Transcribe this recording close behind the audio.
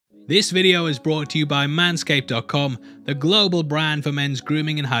This video is brought to you by manscaped.com, the global brand for men's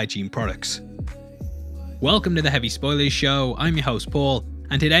grooming and hygiene products. Welcome to the Heavy Spoilers Show, I'm your host Paul,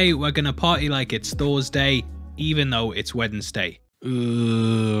 and today we're gonna party like it's Thor's Day, even though it's Wednesday.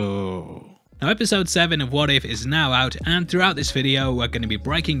 Ooh. Now episode 7 of What If is now out, and throughout this video we're going to be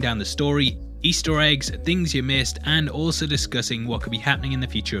breaking down the story, Easter eggs, things you missed, and also discussing what could be happening in the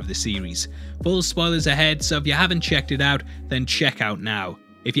future of the series. Full spoilers ahead, so if you haven't checked it out, then check out now.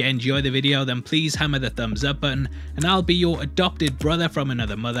 If you enjoy the video, then please hammer the thumbs up button, and I'll be your adopted brother from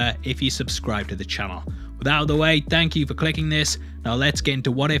another mother if you subscribe to the channel. With that out of the way, thank you for clicking this. Now let's get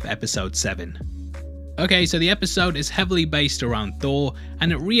into What If episode 7. Okay, so the episode is heavily based around Thor,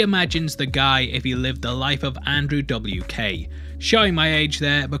 and it reimagines the guy if he lived the life of Andrew WK. Showing my age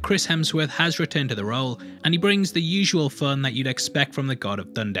there, but Chris Hemsworth has returned to the role, and he brings the usual fun that you'd expect from the God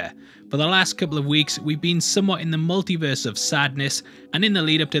of Thunder. For the last couple of weeks, we've been somewhat in the multiverse of sadness, and in the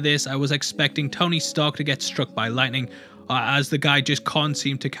lead up to this, I was expecting Tony Stark to get struck by lightning, as the guy just can't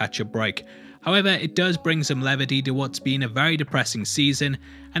seem to catch a break. However, it does bring some levity to what's been a very depressing season,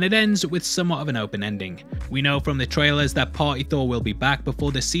 and it ends with somewhat of an open ending. We know from the trailers that Party Thor will be back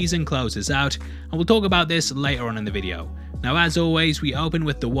before the season closes out, and we'll talk about this later on in the video. Now as always, we open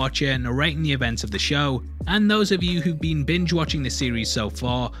with the Watcher narrating the events of the show, and those of you who've been binge watching the series so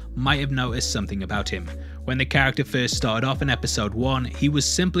far might have noticed something about him. When the character first started off in episode 1, he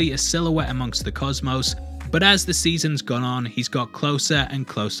was simply a silhouette amongst the cosmos, but as the season's gone on, he's got closer and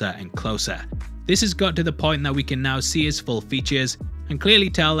closer and closer. This has got to the point that we can now see his full features, and clearly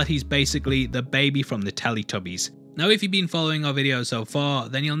tell that he's basically the baby from the Teletubbies. Now if you've been following our videos so far,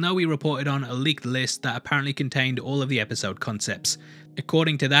 then you'll know we reported on a leaked list that apparently contained all of the episode concepts.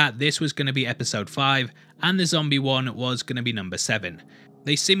 According to that, this was going to be episode 5, and the zombie one was going to be number 7.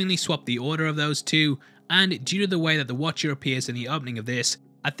 They seemingly swapped the order of those two, and due to the way that the Watcher appears in the opening of this,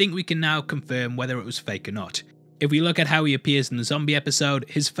 I think we can now confirm whether it was fake or not. If we look at how he appears in the zombie episode,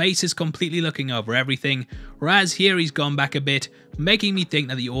 his face is completely looking over everything, whereas here he's gone back a bit, making me think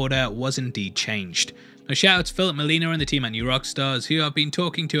that the order was indeed changed. Now shout out to Philip Molina and the team at New Rockstars, who I've been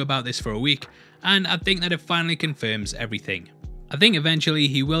talking to about this for a week, and I think that it finally confirms everything. I think eventually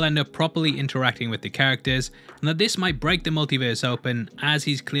he will end up properly interacting with the characters, and that this might break the multiverse open, as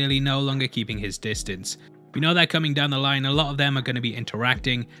he's clearly no longer keeping his distance. We know that coming down the line, a lot of them are going to be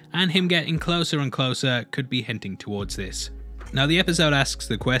interacting, and him getting closer and closer could be hinting towards this. Now the episode asks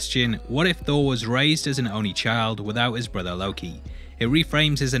the question, what if Thor was raised as an only child without his brother Loki? It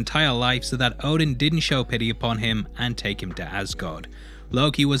reframes his entire life so that Odin didn't show pity upon him and take him to Asgard.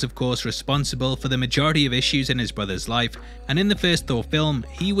 Loki was of course responsible for the majority of issues in his brother's life, and in the first Thor film,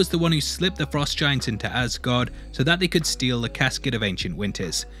 he was the one who slipped the Frost Giants into Asgard so that they could steal the Casket of Ancient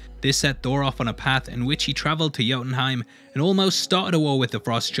Winters. This set Thor off on a path in which he travelled to Jotunheim and almost started a war with the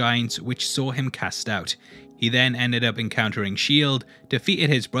Frost Giants, which saw him cast out. He then ended up encountering S.H.I.E.L.D., defeated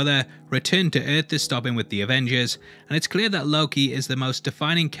his brother, returned to Earth to stop him with the Avengers, and it's clear that Loki is the most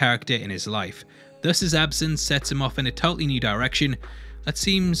defining character in his life. Thus his absence sets him off in a totally new direction that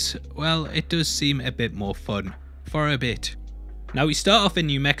seems, well, it does seem a bit more fun. For a bit. Now we start off in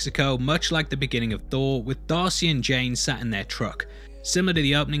New Mexico, much like the beginning of Thor, with Darcy and Jane sat in their truck. Similar to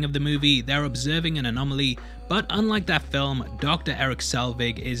the opening of the movie, they're observing an anomaly, but unlike that film, Dr. Eric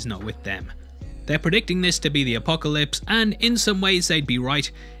Selvig is not with them. They're predicting this to be the apocalypse, and in some ways they'd be right,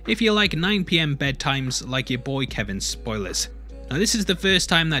 if you like 9 PM bedtimes like your boy Kevin's spoilers. Now this is the first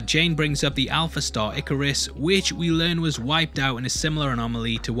time that Jane brings up the Alpha Star Icarus, which we learn was wiped out in a similar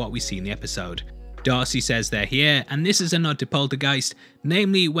anomaly to what we see in the episode. Darcy says they're here, and this is a nod to Poltergeist,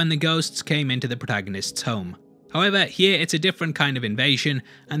 namely when the ghosts came into the protagonist's home. However, here it's a different kind of invasion,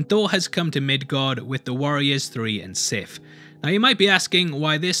 and Thor has come to Midgard with the Warriors 3 and Sif. Now you might be asking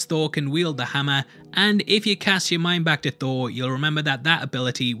why this Thor can wield the hammer, and if you cast your mind back to Thor, you'll remember that that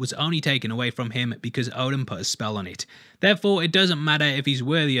ability was only taken away from him because Odin put a spell on it. Therefore, it doesn't matter if he's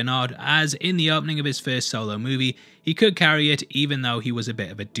worthy or not, as in the opening of his first solo movie, he could carry it even though he was a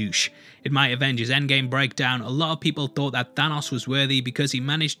bit of a douche. In my Avengers Endgame breakdown, a lot of people thought that Thanos was worthy because he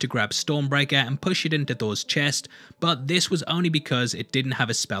managed to grab Stormbreaker and push it into Thor's chest, but this was only because it didn't have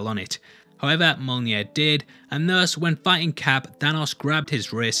a spell on it. However, Mjolnir did, and thus when fighting Cap, Thanos grabbed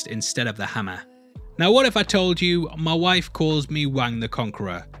his wrist instead of the hammer. Now what if I told you my wife calls me Wang the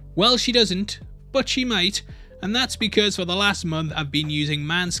Conqueror? Well, she doesn't, but she might, and that's because for the last month I've been using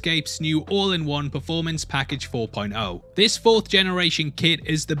Manscaped's new all-in-one Performance Package 4.0. This 4th generation kit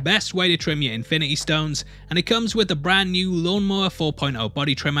is the best way to trim your Infinity Stones, and it comes with a brand new Lawnmower 4.0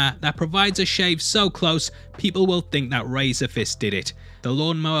 body trimmer that provides a shave so close people will think that Razor Fist did it. The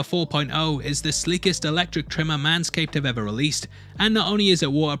Lawnmower 4.0 is the sleekest electric trimmer Manscaped have ever released, and not only is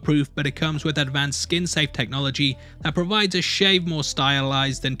it waterproof, but it comes with advanced skin-safe technology that provides a shave more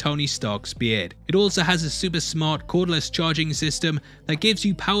stylized than Tony Stark's beard. It also has a super smart cordless charging system that gives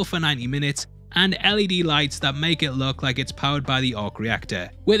you power for 90 minutes, and LED lights that make it look like it's powered by the arc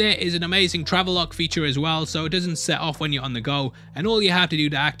reactor. With it is an amazing travel lock feature as well, so it doesn't set off when you're on the go, and all you have to do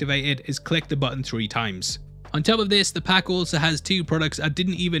to activate it is click the button 3 times. On top of this, the pack also has 2 products I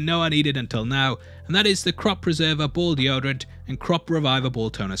didn't even know I needed until now, and that is the Crop Preserver Ball Deodorant and Crop Reviver Ball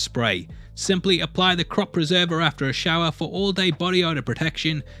Toner Spray. Simply apply the Crop Preserver after a shower for all day body odor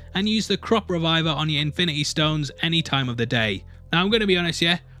protection, and use the Crop Reviver on your Infinity Stones any time of the day. Now I'm going to be honest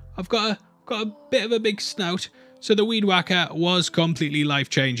here, I've got a bit of a big snout, so the Weed Whacker was completely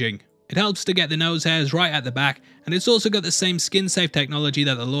life-changing. It helps to get the nose hairs right at the back, and it's also got the same skin-safe technology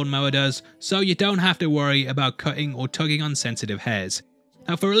that the Lawnmower does, so you don't have to worry about cutting or tugging on sensitive hairs.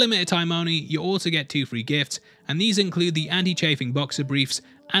 Now for a limited time only, you also get 2 free gifts, and these include the anti-chafing boxer briefs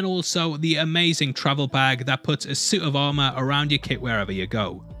and also the amazing travel bag that puts a suit of armor around your kit wherever you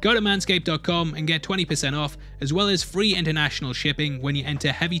go. Go to manscaped.com and get 20% off, as well as free international shipping when you enter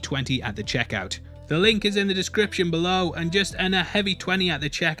Heavy20 at the checkout. The link is in the description below, and just enter Heavy20 at the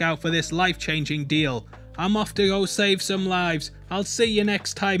checkout for this life-changing deal. I'm off to go save some lives. I'll see you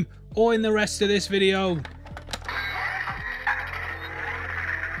next time, or in the rest of this video.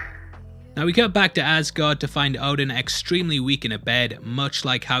 Now we cut back to Asgard to find Odin extremely weak in a bed, much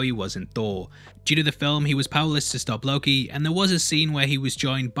like how he was in Thor. Due to the film, he was powerless to stop Loki, and there was a scene where he was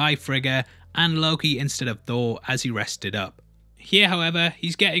joined by Frigga and Loki instead of Thor as he rested up. Here, however,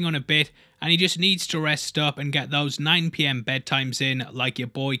 he's getting on a bit, and he just needs to rest up and get those 9 PM bedtimes in like your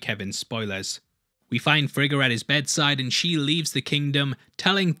boy Kevin spoilers. We find Frigga at his bedside, and she leaves the kingdom,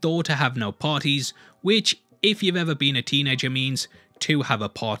 telling Thor to have no parties, which, if you've ever been a teenager, means to have a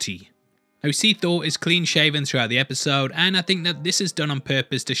party. Now we see Thor is clean shaven throughout the episode, and I think that this is done on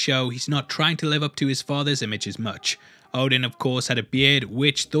purpose to show he's not trying to live up to his father's image as much. Odin of course had a beard,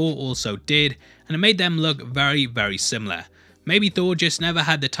 which Thor also did, and it made them look very, very similar. Maybe Thor just never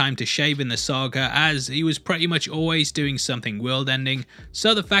had the time to shave in the saga, as he was pretty much always doing something world ending,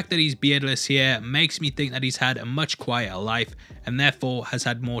 so the fact that he's beardless here makes me think that he's had a much quieter life and therefore has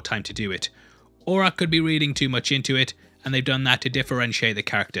had more time to do it. Or I could be reading too much into it, and they've done that to differentiate the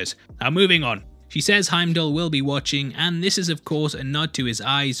characters. Now moving on. She says Heimdall will be watching, and this is of course a nod to his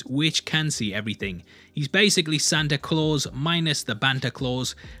eyes, which can see everything. He's basically Santa Claus minus the banter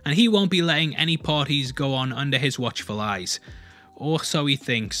clause, and he won't be letting any parties go on under his watchful eyes. Or so he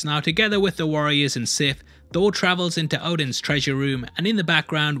thinks. Now together with the warriors and Sif, Thor travels into Odin's treasure room, and in the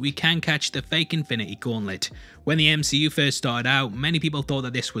background we can catch the fake Infinity Gauntlet. When the MCU first started out, many people thought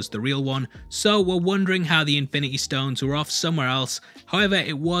that this was the real one, so were wondering how the Infinity Stones were off somewhere else. However,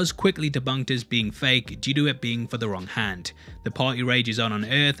 it was quickly debunked as being fake due to it being for the wrong hand. The party rages on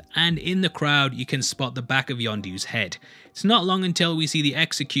Earth, and in the crowd you can spot the back of Yondu's head. It's not long until we see the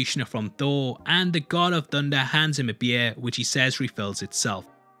executioner from Thor, and the God of Thunder hands him a beer, which he says refills itself.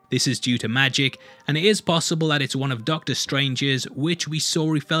 This is due to magic, and it is possible that it's one of Doctor Strange's, which we saw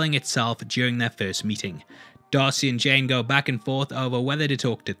refilling itself during their first meeting. Darcy and Jane go back and forth over whether to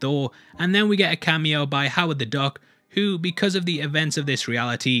talk to Thor, and then we get a cameo by Howard the Duck, who, because of the events of this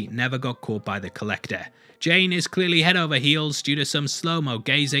reality, never got caught by the Collector. Jane is clearly head over heels due to some slow-mo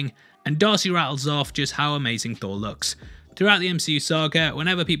gazing, and Darcy rattles off just how amazing Thor looks. Throughout the MCU saga,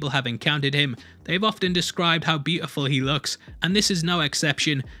 whenever people have encountered him, they've often described how beautiful he looks, and this is no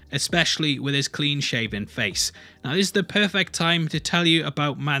exception, especially with his clean-shaven face. Now this is the perfect time to tell you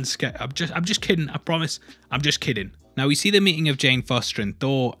about Manscaped. I'm just kidding, I promise, I'm just kidding. Now we see the meeting of Jane Foster and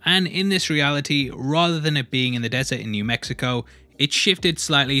Thor, and in this reality, rather than it being in the desert in New Mexico, it shifted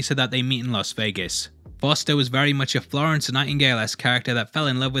slightly so that they meet in Las Vegas. Foster was very much a Florence Nightingale-esque character that fell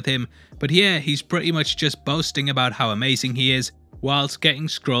in love with him, but here he's pretty much just boasting about how amazing he is, whilst getting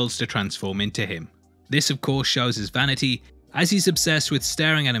Skrulls to transform into him. This of course shows his vanity, as he's obsessed with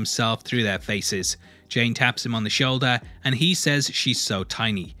staring at himself through their faces. Jane taps him on the shoulder, and he says she's so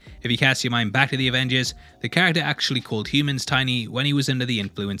tiny. If you cast your mind back to the Avengers, the character actually called humans tiny when he was under the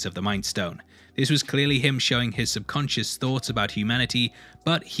influence of the Mind Stone. This was clearly him showing his subconscious thoughts about humanity,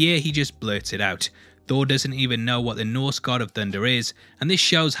 but here he just blurts it out. Thor doesn't even know what the Norse god of thunder is, and this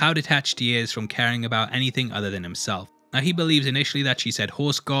shows how detached he is from caring about anything other than himself. Now he believes initially that she said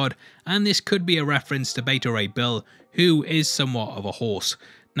horse god, and this could be a reference to Beta Ray Bill, who is somewhat of a horse.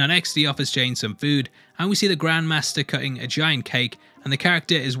 Now next he offers Jane some food, and we see the Grandmaster cutting a giant cake, and the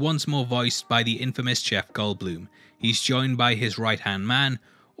character is once more voiced by the infamous Jeff Goldblum. He's joined by his right hand man,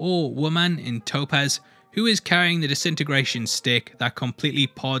 or woman in Topaz, who is carrying the disintegration stick that completely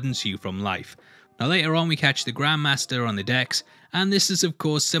pardons you from life. Now later on we catch the Grandmaster on the decks, and this is of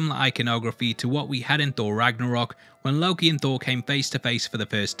course similar iconography to what we had in Thor Ragnarok when Loki and Thor came face to face for the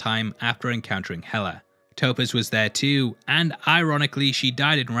first time after encountering Hela. Topaz was there too, and ironically she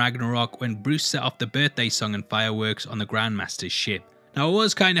died in Ragnarok when Bruce set off the birthday song and fireworks on the Grandmaster's ship. Now I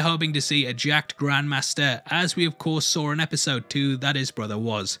was kinda hoping to see a jacked Grandmaster, as we of course saw in episode 2 that his brother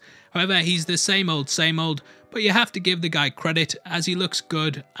was. However, he's the same old, but you have to give the guy credit as he looks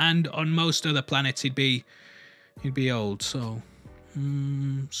good, and on most other planets he'd be old, so...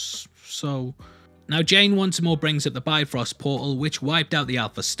 Now Jane once more brings up the Bifrost portal which wiped out the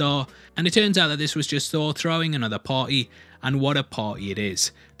Alpha Star, and it turns out that this was just Thor throwing another party, and what a party it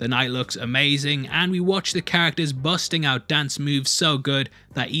is. The night looks amazing, and we watch the characters busting out dance moves so good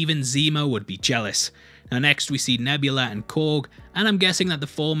that even Zemo would be jealous. Now next we see Nebula and Korg, and I'm guessing that the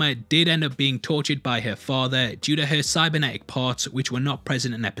former did end up being tortured by her father due to her cybernetic parts which were not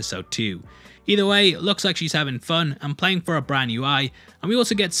present in episode 2. Either way, it looks like she's having fun and playing for a brand new eye, and we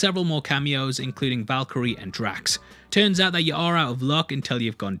also get several more cameos including Valkyrie and Drax. Turns out that you are out of luck until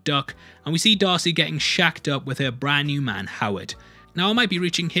you've gone duck, and we see Darcy getting shacked up with her brand new man Howard. Now I might be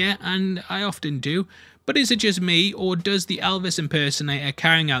reaching here, and I often do, but is it just me, or does the Elvis impersonator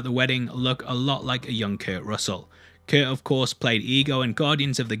carrying out the wedding look a lot like a young Kurt Russell? Kurt of course played Ego in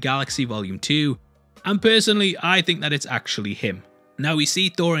Guardians of the Galaxy Volume 2, and personally I think that it's actually him. Now we see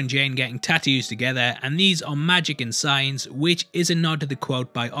Thor and Jane getting tattoos together, and these are magic and science, which is a nod to the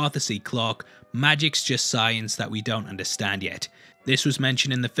quote by Arthur C. Clarke, "Magic's just science that we don't understand yet." This was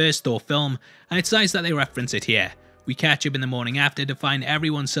mentioned in the first Thor film, and it's nice that they reference it here. We catch up in the morning after to find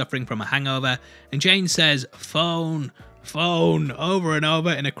everyone suffering from a hangover, and Jane says, "Phone, phone," over and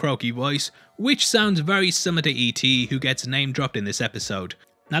over in a croaky voice, which sounds very similar to E.T., who gets name dropped in this episode.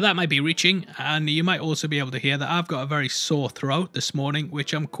 Now that might be reaching, and you might also be able to hear that I've got a very sore throat this morning,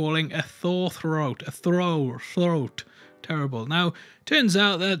 which I'm calling a Thor throat, throat. Terrible. Now, turns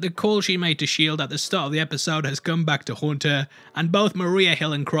out that the call she made to S.H.I.E.L.D. at the start of the episode has come back to haunt her, and both Maria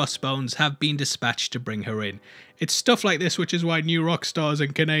Hill and Crossbones have been dispatched to bring her in. It's stuff like this which is why New Rockstars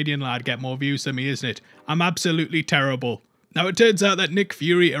and Canadian Lad get more views than me, isn't it? I'm absolutely terrible. Now it turns out that Nick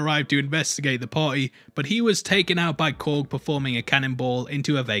Fury arrived to investigate the party, but he was taken out by Korg performing a cannonball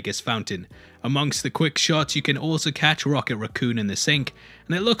into a Vegas fountain. Amongst the quick shots you can also catch Rocket Raccoon in the sink,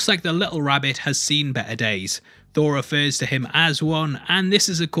 and it looks like the little rabbit has seen better days. Thor refers to him as one, and this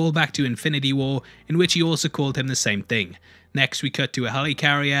is a callback to Infinity War, in which he also called him the same thing. Next we cut to a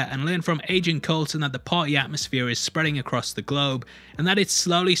helicarrier and learn from Agent Coulson that the party atmosphere is spreading across the globe, and that it's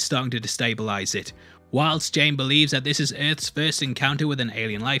slowly starting to destabilize it. Whilst Jane believes that this is Earth's first encounter with an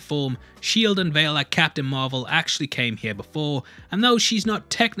alien life form, S.H.I.E.L.D. unveil that Captain Marvel actually came here before, and though she's not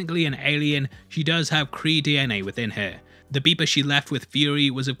technically an alien, she does have Kree DNA within her. The beeper she left with Fury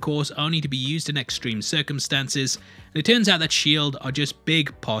was of course only to be used in extreme circumstances, and it turns out that S.H.I.E.L.D. are just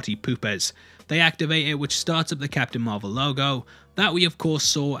big party poopers. They activate it, which starts up the Captain Marvel logo, that we of course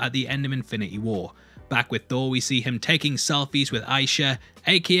saw at the end of Infinity War. Back with Thor, we see him taking selfies with Aisha,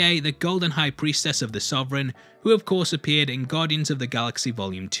 aka the Golden High Priestess of the Sovereign, who of course appeared in Guardians of the Galaxy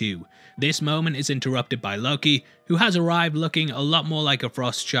Volume 2. This moment is interrupted by Loki, who has arrived looking a lot more like a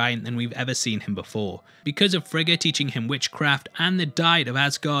frost giant than we've ever seen him before. Because of Frigga teaching him witchcraft and the diet of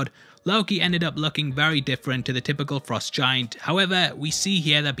Asgard, Loki ended up looking very different to the typical frost giant. However, we see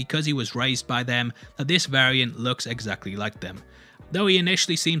here that because he was raised by them, that this variant looks exactly like them. Though he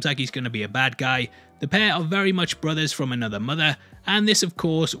initially seems like he's going to be a bad guy, the pair are very much brothers from another mother, and this of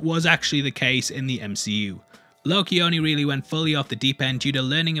course was actually the case in the MCU. Loki only really went fully off the deep end due to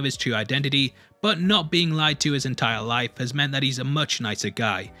learning of his true identity, but not being lied to his entire life has meant that he's a much nicer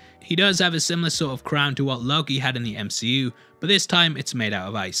guy. He does have a similar sort of crown to what Loki had in the MCU, but this time it's made out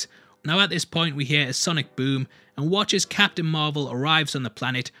of ice. Now at this point we hear a sonic boom and watch as Captain Marvel arrives on the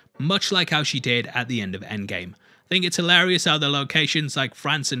planet, much like how she did at the end of Endgame. I think it's hilarious how the locations like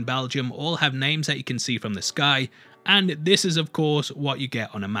France and Belgium all have names that you can see from the sky, and this is of course what you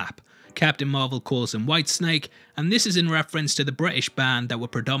get on a map. Captain Marvel calls him Whitesnake, and this is in reference to the British band that were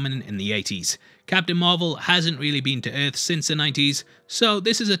predominant in the 80s. Captain Marvel hasn't really been to Earth since the 90s, so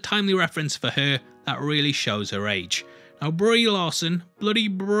this is a timely reference for her that really shows her age. Now Brie Larson, bloody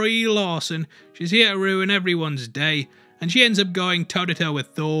Brie Larson, she's here to ruin everyone's day, and she ends up going toe-to-toe with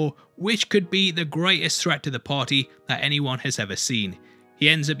Thor, which could be the greatest threat to the party that anyone has ever seen. He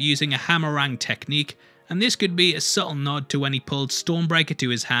ends up using a hammerang technique, and this could be a subtle nod to when he pulled Stormbreaker to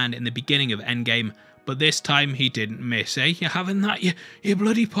his hand in the beginning of Endgame, but this time he didn't miss, eh? You having that, you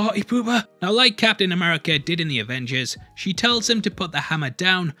bloody party pooper? Now, like Captain America did in the Avengers, she tells him to put the hammer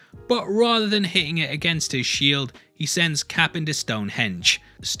down, but rather than hitting it against his shield, he sends Cap into Stonehenge.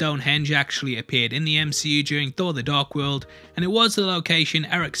 Stonehenge actually appeared in the MCU during Thor the Dark World, and it was the location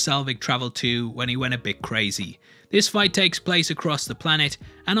Eric Selvig travelled to when he went a bit crazy. This fight takes place across the planet,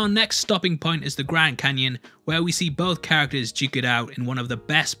 and our next stopping point is the Grand Canyon, where we see both characters duke it out in one of the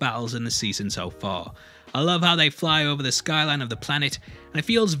best battles in the season so far. I love how they fly over the skyline of the planet, and it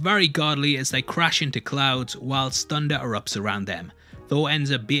feels very godly as they crash into clouds whilst thunder erupts around them. Thor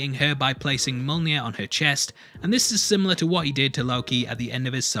ends up beating her by placing Mjolnir on her chest, and this is similar to what he did to Loki at the end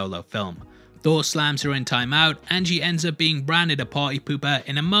of his solo film. Thor slams her in timeout, and she ends up being branded a party pooper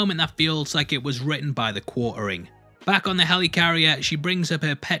in a moment that feels like it was written by the quartering. Back on the helicarrier, she brings up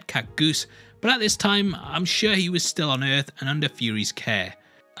her pet cat Goose, but at this time, I'm sure he was still on Earth and under Fury's care.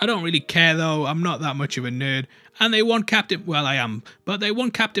 I don't really care though, I'm not that much of a nerd, and they want Captain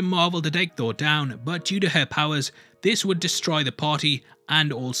Marvel to take Thor down, but due to her powers, this would destroy the party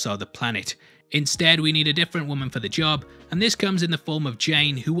and also the planet. Instead, we need a different woman for the job, and this comes in the form of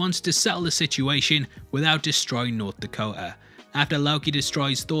Jane, who wants to settle the situation without destroying North Dakota. After Loki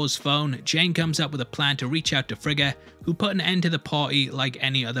destroys Thor's phone, Jane comes up with a plan to reach out to Frigga, who'll put an end to the party like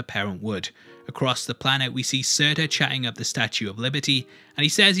any other parent would. Across the planet, we see Surtur chatting up the Statue of Liberty, and he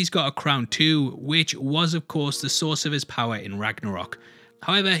says he's got a crown too, which was of course the source of his power in Ragnarok.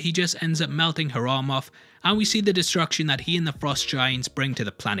 However, he just ends up melting her arm off, and we see the destruction that he and the Frost Giants bring to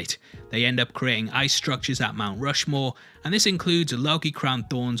the planet. They end up creating ice structures at Mount Rushmore, and this includes Loki crowned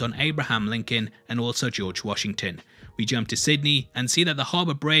thorns on Abraham Lincoln and also George Washington. We jump to Sydney and see that the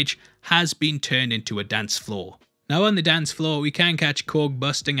harbour bridge has been turned into a dance floor. Now on the dance floor, we can catch Korg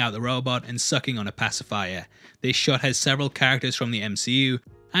busting out the robot and sucking on a pacifier. This shot has several characters from the MCU,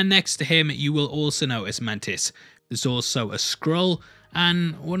 and next to him you will also notice Mantis. There's also a Skrull,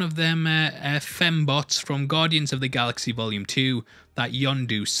 and one of them fembots from Guardians of the Galaxy Volume 2 that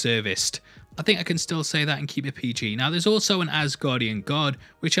Yondu serviced. I think I can still say that and keep it PG. Now there's also an Asgardian god,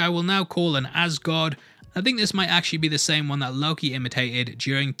 which I will now call an Asgard. I think this might actually be the same one that Loki imitated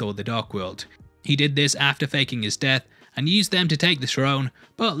during Thor the Dark World. He did this after faking his death and used them to take the throne,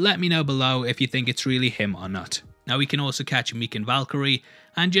 but let me know below if you think it's really him or not. Now we can also catch Miek and Valkyrie,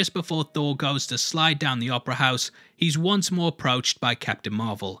 and just before Thor goes to slide down the Opera House, he's once more approached by Captain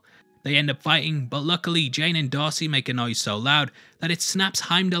Marvel. They end up fighting, but luckily Jane and Darcy make a noise so loud that it snaps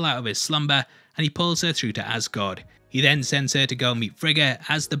Heimdall out of his slumber, and he pulls her through to Asgard. He then sends her to go meet Frigga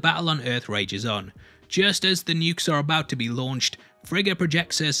as the battle on Earth rages on. Just as the nukes are about to be launched, Frigga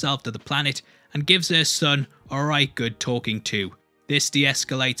projects herself to the planet and gives her son alright good talking to. This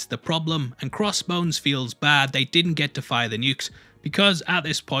de-escalates the problem, and Crossbones feels bad they didn't get to fire the nukes, because at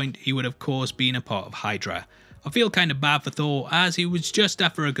this point he would of course been a part of Hydra. I feel kinda bad for Thor as he was just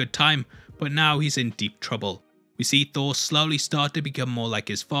after a good time, but now he's in deep trouble. We see Thor slowly start to become more like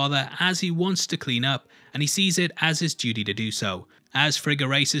his father as he wants to clean up, and he sees it as his duty to do so. As Frigga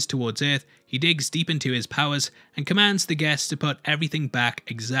races towards Earth, he digs deep into his powers and commands the guests to put everything back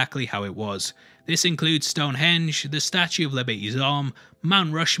exactly how it was. This includes Stonehenge, the Statue of Liberty's arm,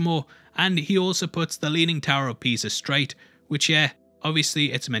 Mount Rushmore, and he also puts the Leaning Tower of Pisa straight, which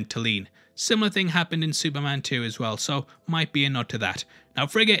obviously it's meant to lean. Similar thing happened in Superman 2 as well, so might be a nod to that. Now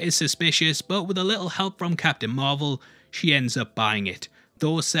Frigga is suspicious, but with a little help from Captain Marvel, she ends up buying it.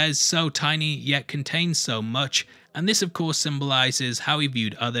 Thor says so tiny yet contains so much, and this of course symbolises how he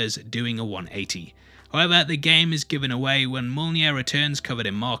viewed others doing a 180. However, the game is given away when Mjolnir returns covered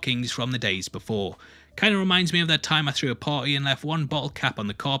in markings from the days before. Kinda reminds me of that time I threw a party and left one bottle cap on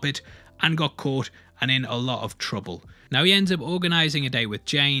the carpet and got caught and in a lot of trouble. Now he ends up organising a date with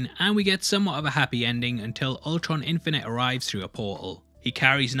Jane, and we get somewhat of a happy ending until Ultron Infinite arrives through a portal. He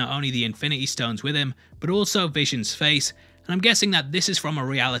carries not only the Infinity Stones with him, but also Vision's face, and I'm guessing that this is from a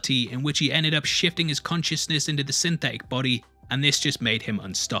reality in which he ended up shifting his consciousness into the synthetic body, and this just made him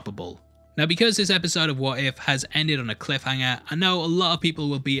unstoppable. Now because this episode of What If has ended on a cliffhanger, I know a lot of people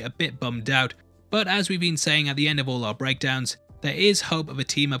will be a bit bummed out, but as we've been saying at the end of all our breakdowns, there is hope of a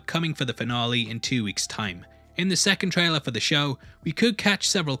team up coming for the finale in 2 weeks' time. In the second trailer for the show, we could catch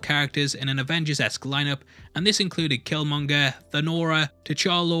several characters in an Avengers-esque lineup, and this included Killmonger, Thanora,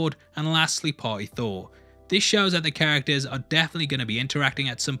 T'Challa, and lastly Party Thor. This shows that the characters are definitely going to be interacting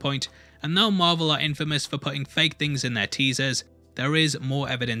at some point, and though Marvel are infamous for putting fake things in their teasers, there is more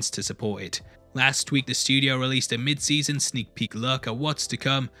evidence to support it. Last week the studio released a mid-season sneak peek look at what's to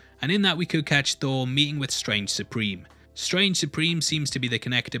come, and in that we could catch Thor meeting with Strange Supreme. Strange Supreme seems to be the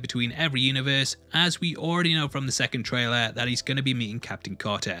connector between every universe, as we already know from the second trailer that he's going to be meeting Captain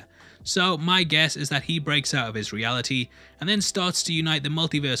Carter. so my guess is that he breaks out of his reality and then starts to unite the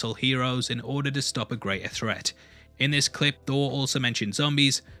multiversal heroes in order to stop a greater threat. In this clip, Thor also mentioned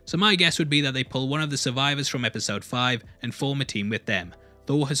zombies, so my guess would be that they pull one of the survivors from episode 5 and form a team with them.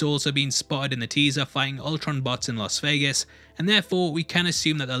 Thor has also been spotted in the teaser fighting Ultron bots in Las Vegas, and therefore we can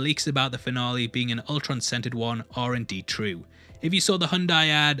assume that the leaks about the finale being an Ultron-centered one are indeed true. If you saw the Hyundai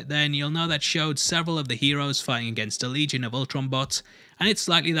ad, then you'll know that showed several of the heroes fighting against a legion of Ultron bots, and it's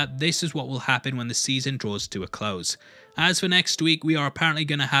likely that this is what will happen when the season draws to a close. As for next week, we are apparently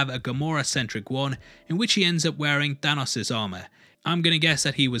going to have a Gamora-centric one, in which he ends up wearing Thanos' armor. I'm going to guess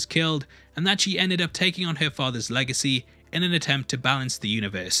that he was killed, and that she ended up taking on her father's legacy in an attempt to balance the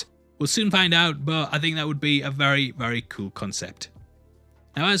universe. We'll soon find out, but I think that would be a very, very cool concept.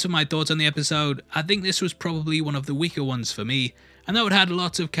 Now, as for my thoughts on the episode, I think this was probably one of the weaker ones for me, and though it had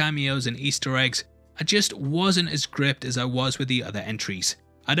lots of cameos and Easter eggs, I just wasn't as gripped as I was with the other entries.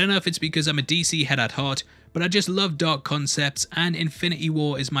 I don't know if it's because I'm a DC head at heart, but I just love dark concepts, and Infinity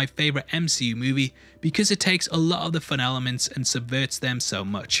War is my favourite MCU movie because it takes a lot of the fun elements and subverts them so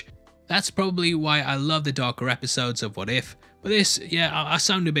much. That's probably why I love the darker episodes of What If, but this, yeah, I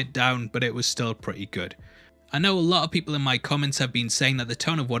sound a bit down, but it was still pretty good. I know a lot of people in my comments have been saying that the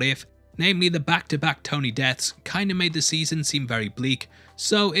tone of What If, namely the back-to-back Tony deaths, kinda made the season seem very bleak,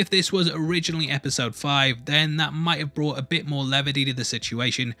 so if this was originally episode 5, then that might have brought a bit more levity to the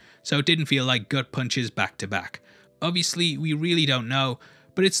situation, so it didn't feel like gut punches back to back. Obviously, we really don't know,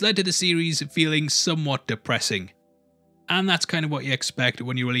 but it's led to the series feeling somewhat depressing. And that's kind of what you expect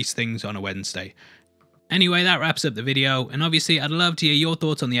when you release things on a Wednesday. Anyway, that wraps up the video, and obviously I'd love to hear your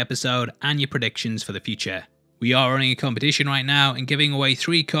thoughts on the episode and your predictions for the future. We are running a competition right now and giving away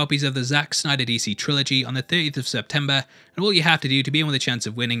 3 copies of the Zack Snyder DC trilogy on the 30th of September, and all you have to do to be in with a chance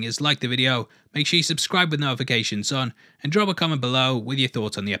of winning is like the video, make sure you subscribe with notifications on, and drop a comment below with your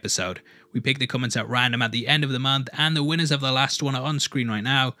thoughts on the episode. We pick the comments at random at the end of the month, and the winners of the last one are on screen right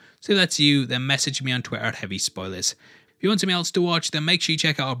now, so if that's you, then message me on Twitter at Heavy Spoilers. If you want something else to watch, then make sure you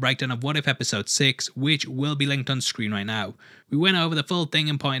check out our breakdown of What If Episode 6, which will be linked on screen right now. We went over the full thing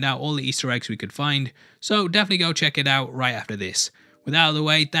and pointed out all the Easter eggs we could find, so definitely go check it out right after this. With that out of the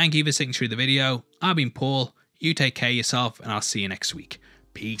way, thank you for sitting through the video. I've been Paul, you take care of yourself, and I'll see you next week.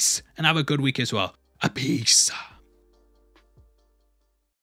 Peace, and have a good week as well. Peace.